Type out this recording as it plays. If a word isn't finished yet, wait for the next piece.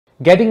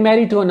Getting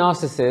married to a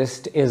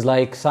narcissist is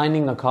like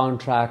signing a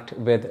contract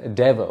with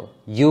devil.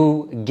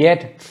 You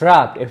get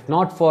trapped, if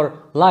not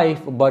for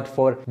life, but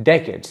for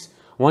decades.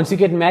 Once you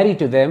get married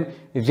to them,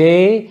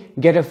 they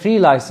get a free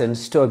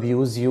license to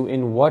abuse you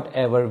in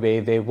whatever way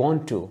they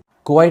want to.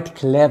 Quite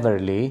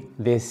cleverly,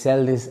 they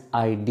sell this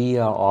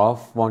idea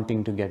of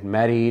wanting to get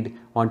married,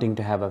 wanting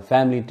to have a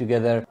family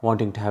together,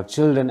 wanting to have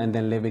children, and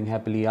then living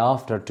happily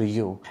after to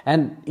you.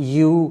 And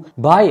you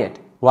buy it.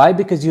 Why?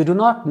 Because you do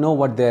not know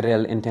what their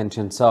real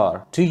intentions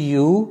are. To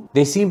you,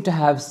 they seem to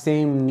have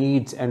same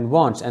needs and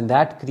wants, and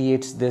that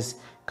creates this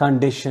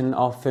condition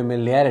of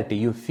familiarity.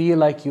 You feel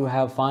like you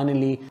have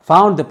finally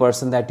found the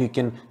person that you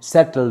can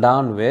settle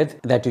down with,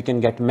 that you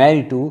can get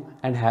married to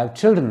and have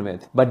children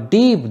with. But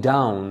deep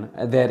down,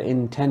 their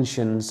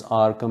intentions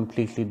are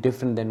completely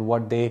different than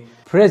what they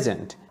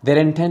present. Their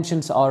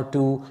intentions are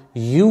to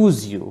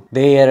use you.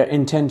 Their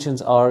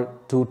intentions are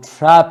to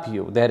trap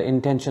you. Their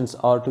intentions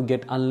are to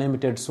get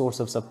unlimited source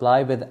of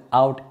supply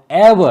without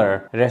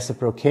ever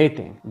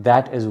reciprocating.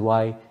 That is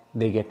why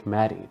they get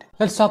married.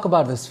 Let's talk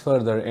about this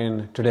further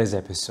in today's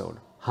episode.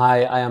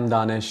 Hi, I am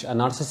Danish, a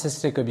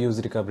narcissistic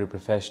abuse recovery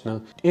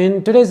professional.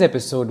 In today's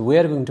episode, we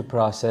are going to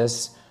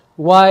process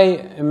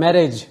why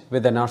marriage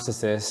with a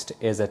narcissist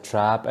is a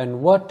trap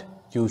and what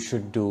you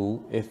should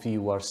do if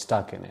you are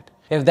stuck in it.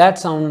 If that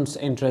sounds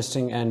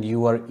interesting and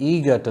you are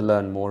eager to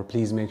learn more,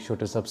 please make sure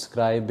to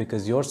subscribe,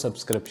 because your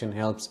subscription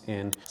helps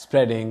in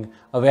spreading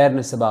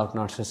awareness about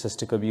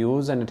narcissistic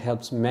abuse, and it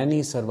helps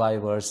many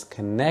survivors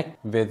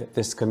connect with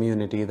this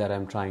community that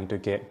I'm trying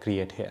to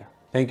create here.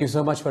 Thank you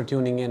so much for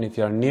tuning in if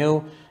you're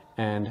new,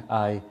 and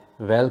I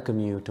welcome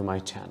you to my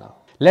channel.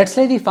 Let's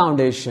lay the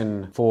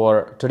foundation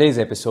for today's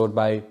episode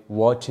by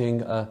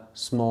watching a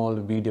small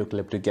video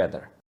clip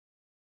together.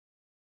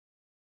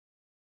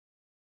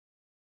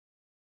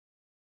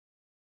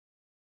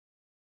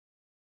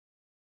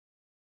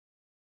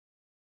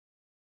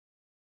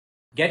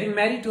 Getting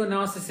married to a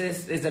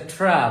narcissist is a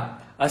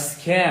trap, a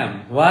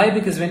scam. Why?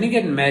 Because when you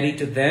get married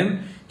to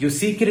them, you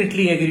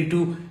secretly agree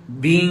to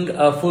being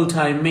a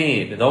full-time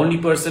maid, the only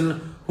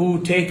person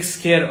who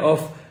takes care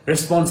of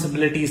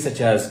responsibilities such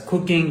as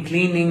cooking,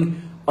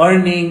 cleaning,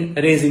 earning,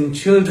 raising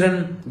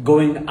children,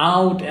 going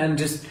out, and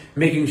just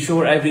making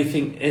sure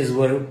everything is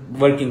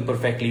working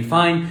perfectly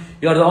fine.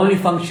 You're the only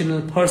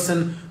functional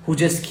person who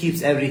just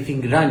keeps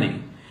everything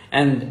running.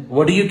 And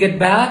what do you get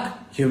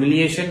back?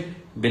 Humiliation,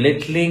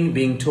 belittling,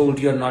 being told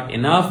you're not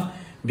enough,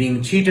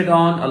 being cheated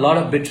on, a lot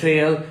of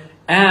betrayal,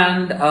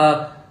 and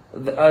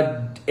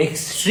an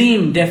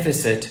extreme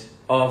deficit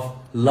of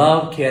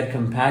love, care,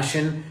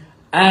 compassion,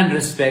 and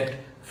respect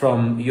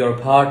from your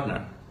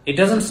partner. It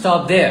doesn't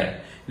stop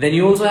there. Then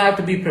you also have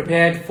to be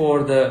prepared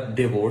for the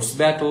divorce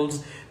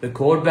battles, the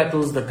court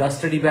battles, the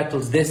custody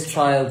battles, this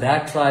trial,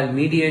 that trial,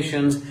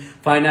 mediations,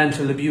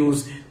 financial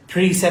abuse,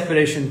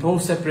 pre-separation,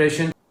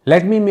 post-separation.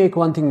 Let me make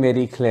one thing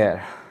very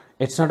clear.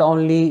 It's not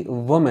only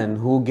women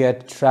who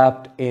get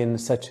trapped in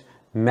such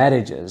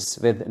marriages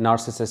with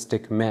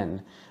narcissistic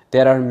men.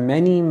 There are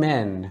many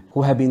men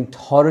who have been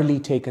thoroughly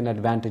taken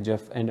advantage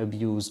of and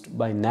abused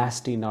by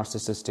nasty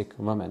narcissistic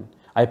women.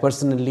 I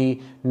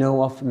personally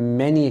know of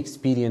many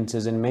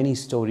experiences and many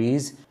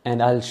stories,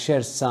 and I'll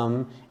share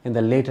some in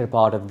the later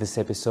part of this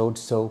episode,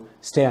 so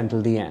stay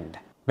until the end.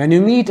 When you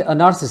meet a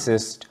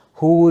narcissist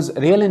whose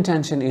real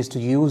intention is to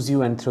use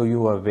you and throw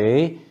you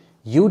away,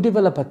 you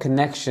develop a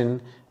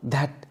connection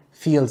that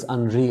feels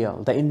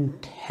unreal. The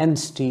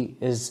intensity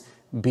is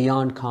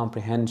beyond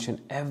comprehension.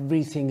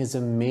 Everything is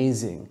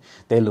amazing.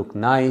 They look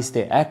nice,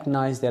 they act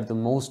nice, they're the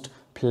most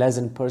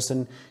pleasant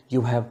person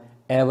you have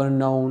ever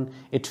known.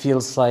 It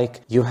feels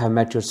like you have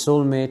met your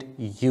soulmate,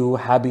 you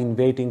have been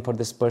waiting for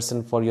this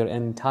person for your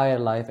entire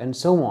life, and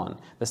so on.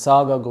 The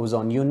saga goes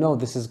on. You know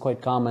this is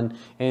quite common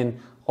in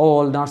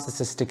all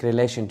narcissistic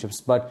relationships,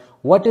 but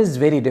what is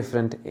very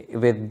different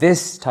with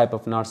this type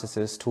of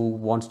narcissist who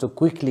wants to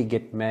quickly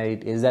get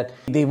married is that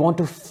they want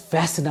to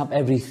fasten up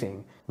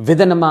everything.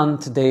 Within a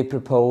month they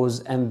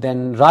propose, and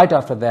then right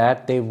after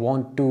that they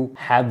want to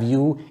have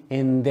you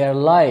in their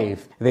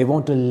life. They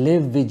want to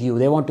live with you,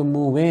 they want to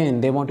move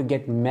in, they want to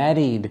get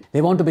married,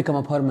 they want to become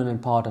a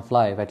permanent part of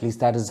life. At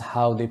least that is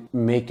how they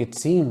make it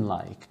seem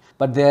like.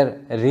 But their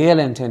real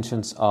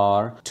intentions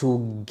are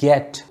to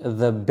get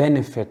the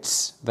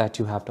benefits that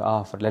you have to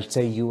offer. Let's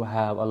say you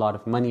have a lot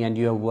of money and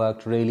you have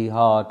worked really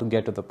hard to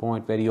get to the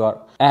point where you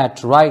are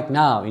at right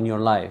now in your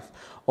life,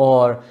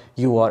 or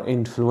you are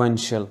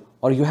influential,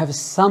 or you have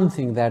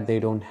something that they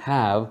don't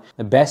have.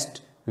 The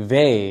best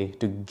way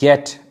to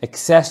get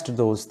access to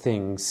those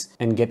things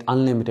and get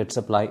unlimited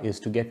supply is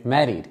to get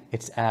married.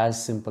 It's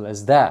as simple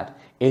as that.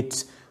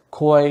 It's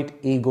quite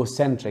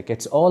egocentric.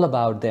 It's all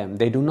about them.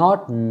 They do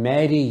not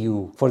marry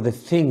you for the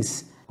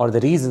things or the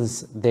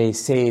reasons they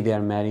say they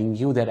are marrying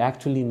you. They're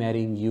actually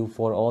marrying you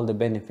for all the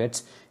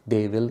benefits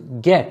they will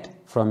get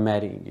from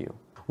marrying you.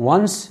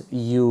 Once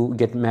you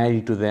get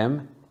married to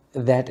them,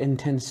 that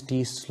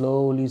intensity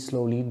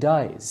slowly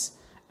dies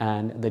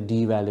and the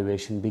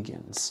devaluation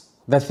begins.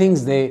 The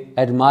things they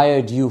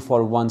admired you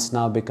for once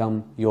now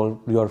become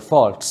your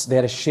faults.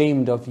 They're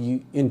ashamed of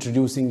you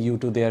introducing you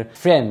to their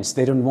friends.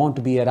 They don't want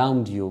to be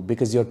around you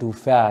because you're too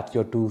fat,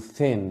 you're too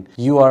thin,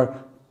 you are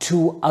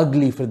too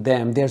ugly for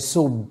them. They're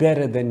so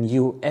better than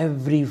you.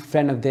 Every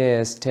friend of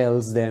theirs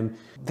tells them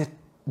that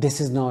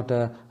this is not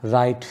a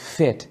right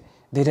fit.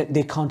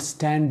 They can't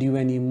stand you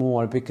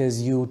anymore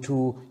because you're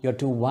too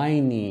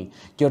whiny,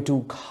 you're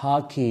too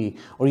cocky,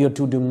 or you're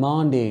too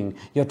demanding,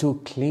 you're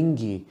too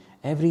clingy.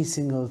 Every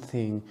single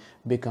thing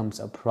becomes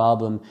a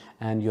problem,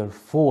 and you're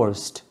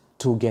forced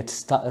to get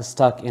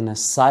stuck in a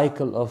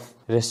cycle of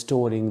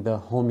restoring the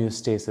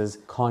homeostasis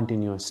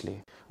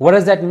continuously. What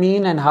does that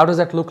mean and how does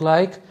that look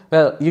like?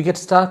 Well, you get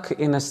stuck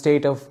in a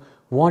state of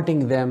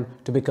wanting them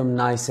to become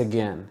nice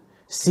again.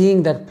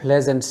 Seeing that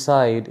pleasant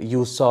side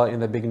you saw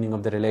in the beginning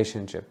of the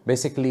relationship.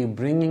 Basically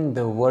bringing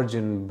the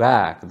virgin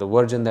back, the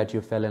virgin that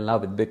you fell in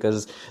love with,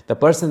 because the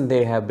person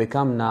they have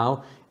become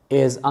now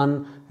is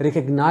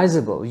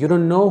unrecognizable. You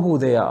don't know who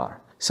they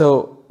are.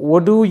 So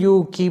what do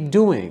you keep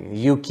doing?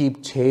 You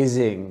keep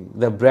chasing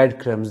the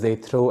breadcrumbs they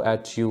throw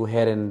at you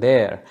here and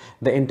there.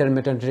 The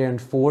intermittent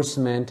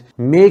reinforcement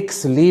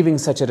makes leaving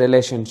such a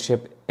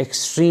relationship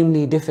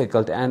extremely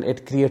difficult, and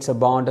it creates a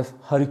bond of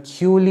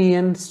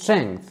Herculean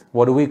strength.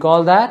 What do we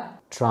call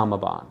that? Trauma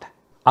bond.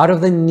 Out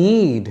of the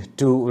need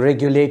to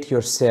regulate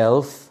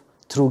yourself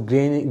through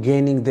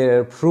gaining their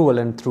approval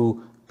and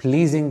through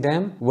pleasing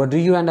them, what do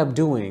you end up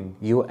doing?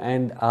 You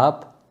end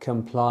up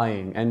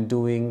complying and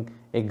doing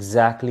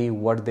exactly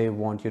what they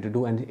want you to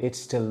do, and it's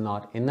still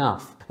not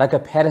enough. Like a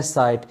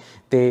parasite,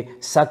 they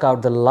suck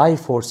out the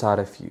life force out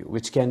of you,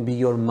 which can be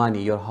your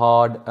money, your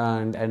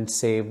hard-earned and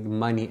saved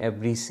money.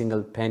 Every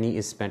single penny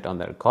is spent on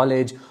their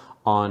college,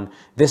 on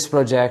this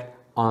project,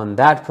 on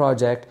that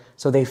project.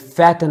 So they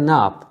fatten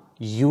up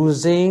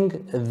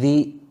using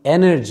the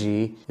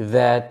energy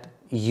that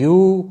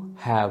you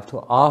have to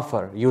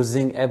offer,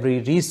 using every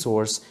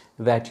resource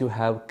that you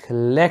have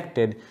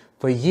collected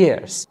for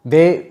years.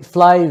 They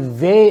fly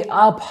way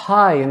up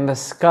high in the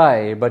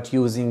sky, but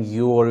using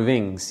your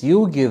wings.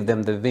 You give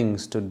them the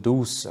wings to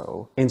do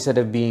so. Instead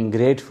of being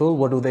grateful,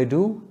 what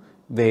do?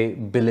 They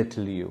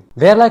belittle you.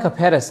 They're like a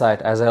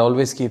parasite, as I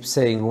always keep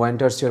saying, who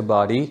enters your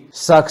body,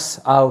 sucks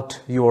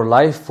out your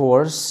life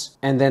force,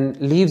 and then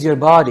leaves your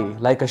body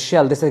like a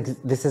shell. This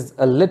is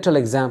a literal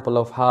example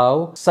of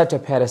how such a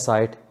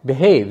parasite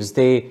behaves.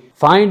 They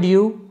find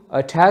you,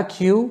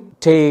 attack you,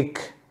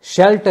 take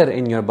shelter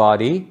in your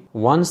body.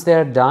 Once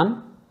they're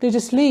done, they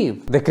just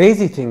leave. The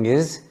crazy thing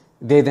is,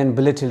 they then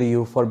belittle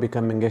you for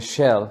becoming a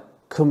shell,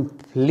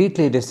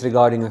 completely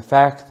disregarding the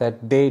fact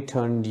that they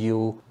turned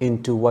you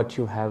into what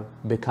you have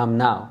become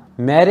now.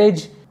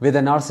 Marriage with a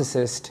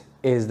narcissist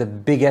is the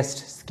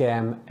biggest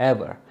scam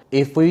ever.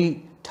 If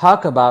we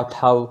talk about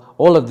how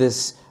all of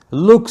this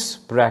looks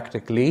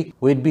practically,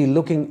 we'd be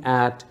looking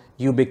at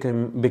you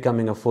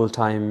becoming a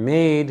full-time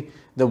maid,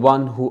 the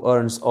one who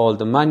earns all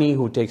the money,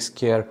 who takes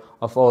care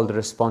of all the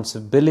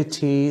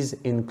responsibilities,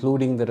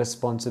 including the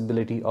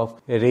responsibility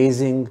of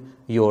raising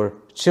your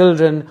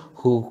children,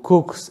 who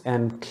cooks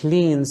and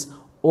cleans,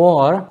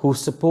 or who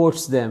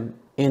supports them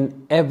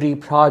in every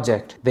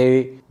project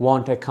they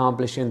want to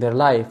accomplish in their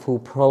life, who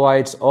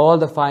provides all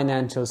the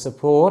financial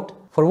support.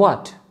 For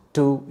what?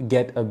 To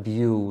get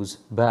abuse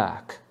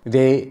back.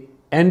 They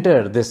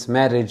enter this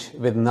marriage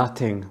with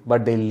nothing,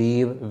 but they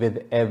leave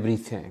with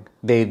everything.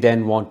 They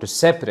then want to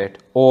separate,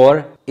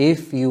 or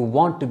if you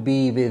want to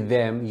be with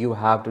them, you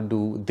have to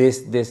do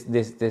this.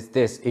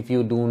 If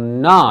you do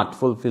not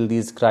fulfill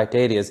these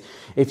criteria,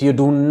 if you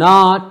do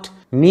not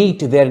meet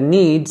their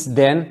needs,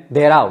 then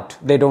they're out.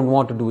 They don't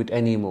want to do it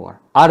anymore.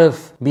 Out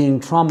of being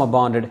trauma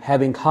bonded,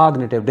 having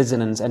cognitive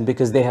dissonance, and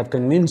because they have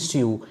convinced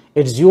you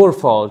it's your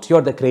fault,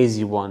 you're the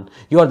crazy one,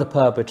 you're the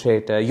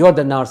perpetrator, you're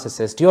the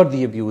narcissist, you're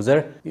the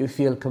abuser, you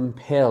feel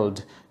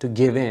compelled to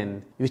give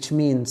in, which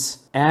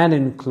means and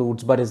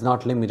includes but is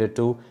not limited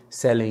to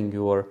selling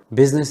your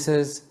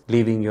businesses,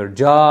 leaving your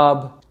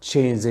job,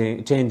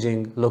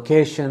 changing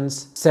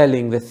locations,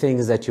 selling the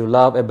things that you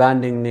love,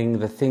 abandoning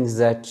the things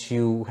that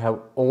you have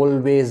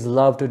always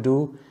loved to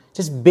do,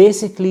 just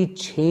basically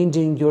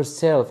changing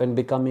yourself and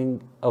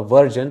becoming a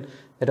version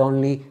that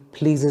only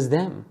pleases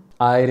them.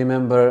 I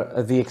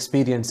remember the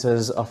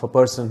experiences of a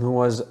person who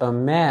was a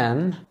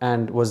man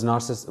and was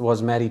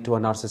married to a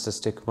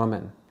narcissistic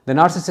woman. The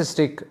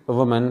narcissistic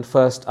woman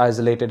first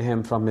isolated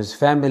him from his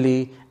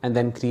family and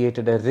then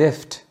created a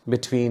rift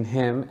between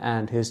him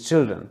and his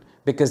children,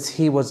 because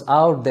he was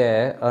out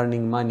there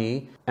earning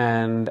money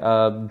and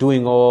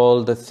doing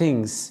all the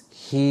things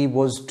he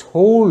was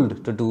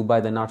told to do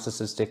by the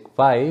narcissistic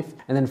wife.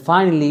 And then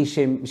finally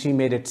she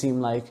made it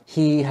seem like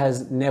he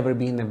has never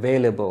been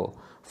available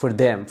for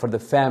them, for the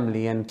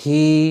family, and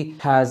he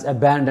has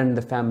abandoned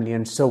the family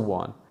and so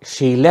on.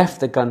 She left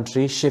the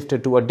country,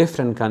 shifted to a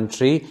different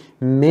country,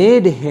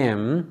 made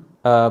him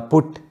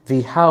put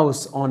the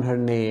house on her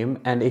name,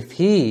 and if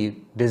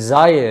he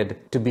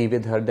desired to be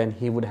with her, then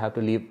he would have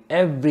to leave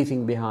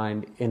everything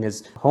behind in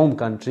his home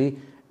country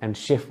and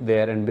shift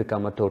there and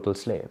become a total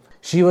slave.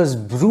 She was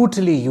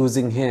brutally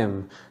using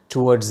him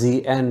towards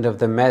the end of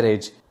the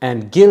marriage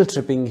and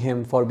guilt-tripping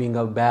him for being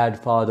a bad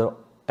father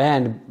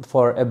and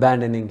for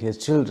abandoning his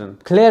children.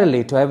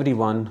 Clearly, to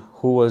everyone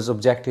who was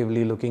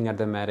objectively looking at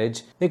the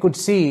marriage, they could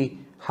see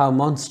how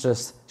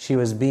monstrous she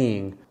was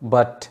being.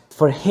 But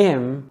for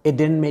him, it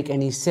didn't make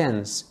any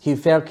sense. He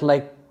felt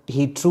like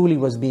he truly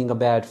was being a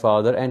bad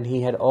father and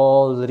he had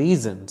all the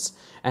reasons.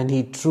 And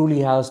he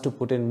truly has to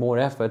put in more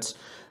efforts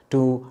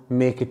to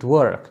make it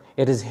work.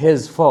 It is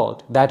his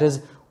fault. That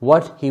is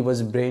what he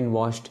was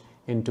brainwashed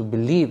into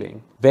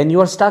believing. When you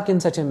are stuck in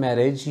such a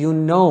marriage, you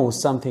know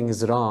something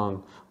is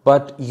wrong,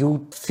 but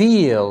you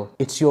feel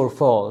it's your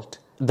fault.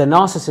 The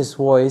narcissist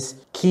voice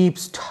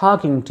keeps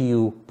talking to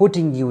you,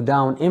 putting you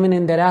down, even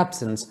in their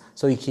absence.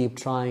 So you keep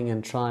trying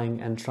and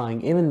trying and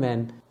trying, even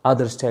when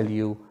others tell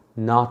you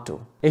not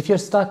to. If you're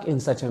stuck in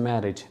such a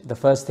marriage, the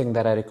first thing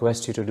that I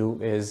request you to do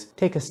is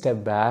take a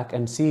step back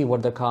and see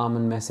what the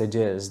common message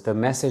is, the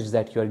message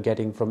that you're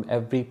getting from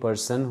every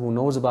person who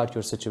knows about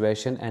your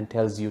situation and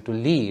tells you to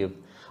leave.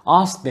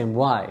 Ask them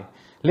why.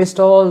 List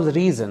all the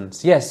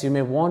reasons. Yes, you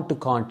may want to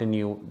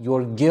continue.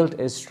 Your guilt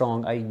is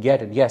strong. I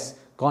get it. Yes,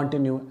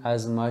 continue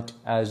as much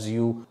as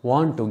you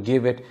want to.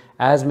 Give it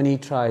as many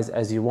tries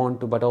as you want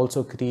to, but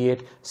also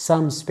create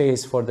some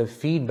space for the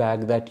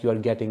feedback that you are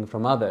getting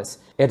from others.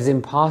 It is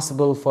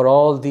impossible for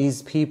all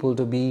these people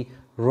to be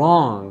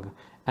wrong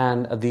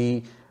and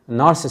the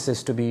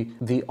narcissist to be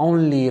the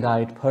only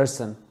right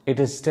person. It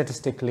is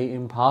statistically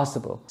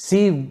impossible.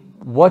 See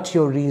what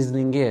your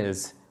reasoning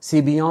is.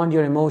 See beyond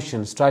your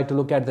emotions. Try to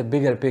look at the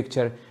bigger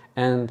picture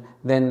and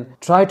then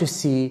try to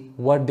see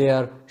what they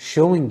are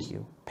showing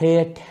you. Pay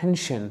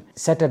attention.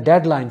 Set a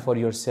deadline for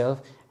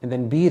yourself and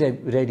then be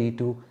ready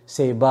to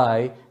say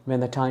bye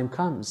when the time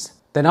comes.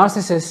 The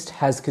narcissist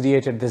has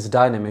created this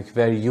dynamic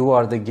where you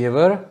are the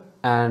giver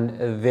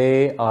and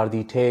they are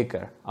the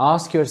taker.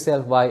 Ask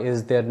yourself, why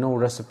is there no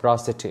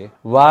reciprocity?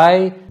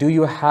 Why do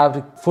you have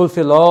to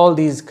fulfill all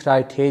these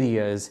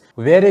criterias?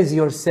 Where is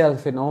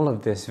yourself in all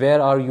of this? Where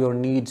are your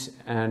needs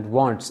and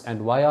wants,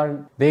 and why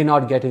are they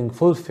not getting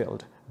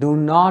fulfilled? Do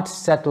not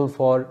settle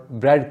for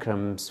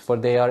breadcrumbs, for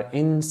they are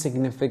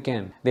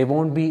insignificant. They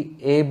won't be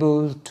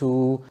able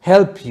to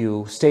help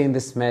you stay in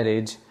this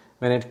marriage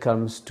when it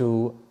comes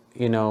to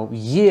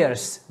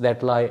years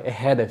that lie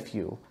ahead of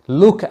you.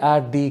 Look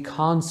at the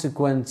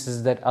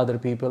consequences that other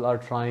people are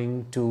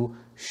trying to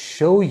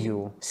show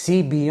you.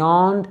 See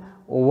beyond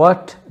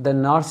what the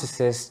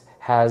narcissist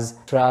has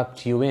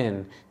trapped you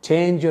in.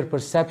 Change your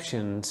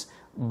perceptions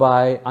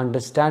by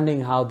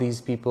understanding how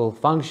these people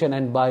function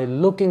and by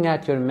looking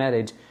at your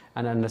marriage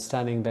and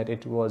understanding that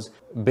it was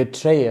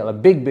betrayal, a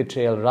big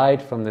betrayal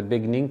right from the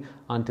beginning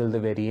until the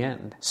very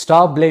end.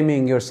 Stop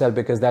blaming yourself,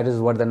 because that is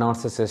what the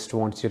narcissist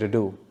wants you to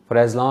do. For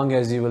as long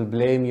as you will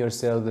blame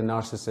yourself, the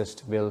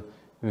narcissist will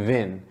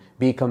win.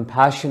 Be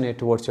compassionate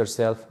towards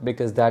yourself,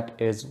 because that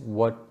is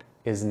what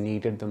is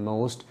needed the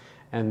most,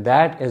 and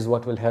that is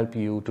what will help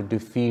you to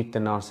defeat the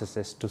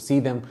narcissist, to see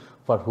them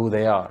for who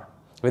they are.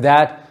 With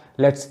that,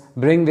 let's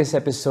bring this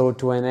episode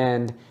to an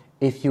end.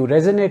 If you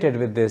resonated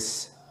with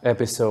this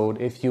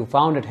episode, if you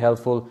found it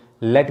helpful,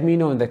 let me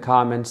know in the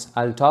comments.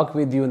 I'll talk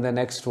with you in the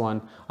next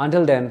one.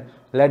 Until then,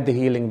 let the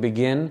healing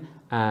begin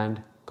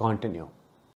and continue.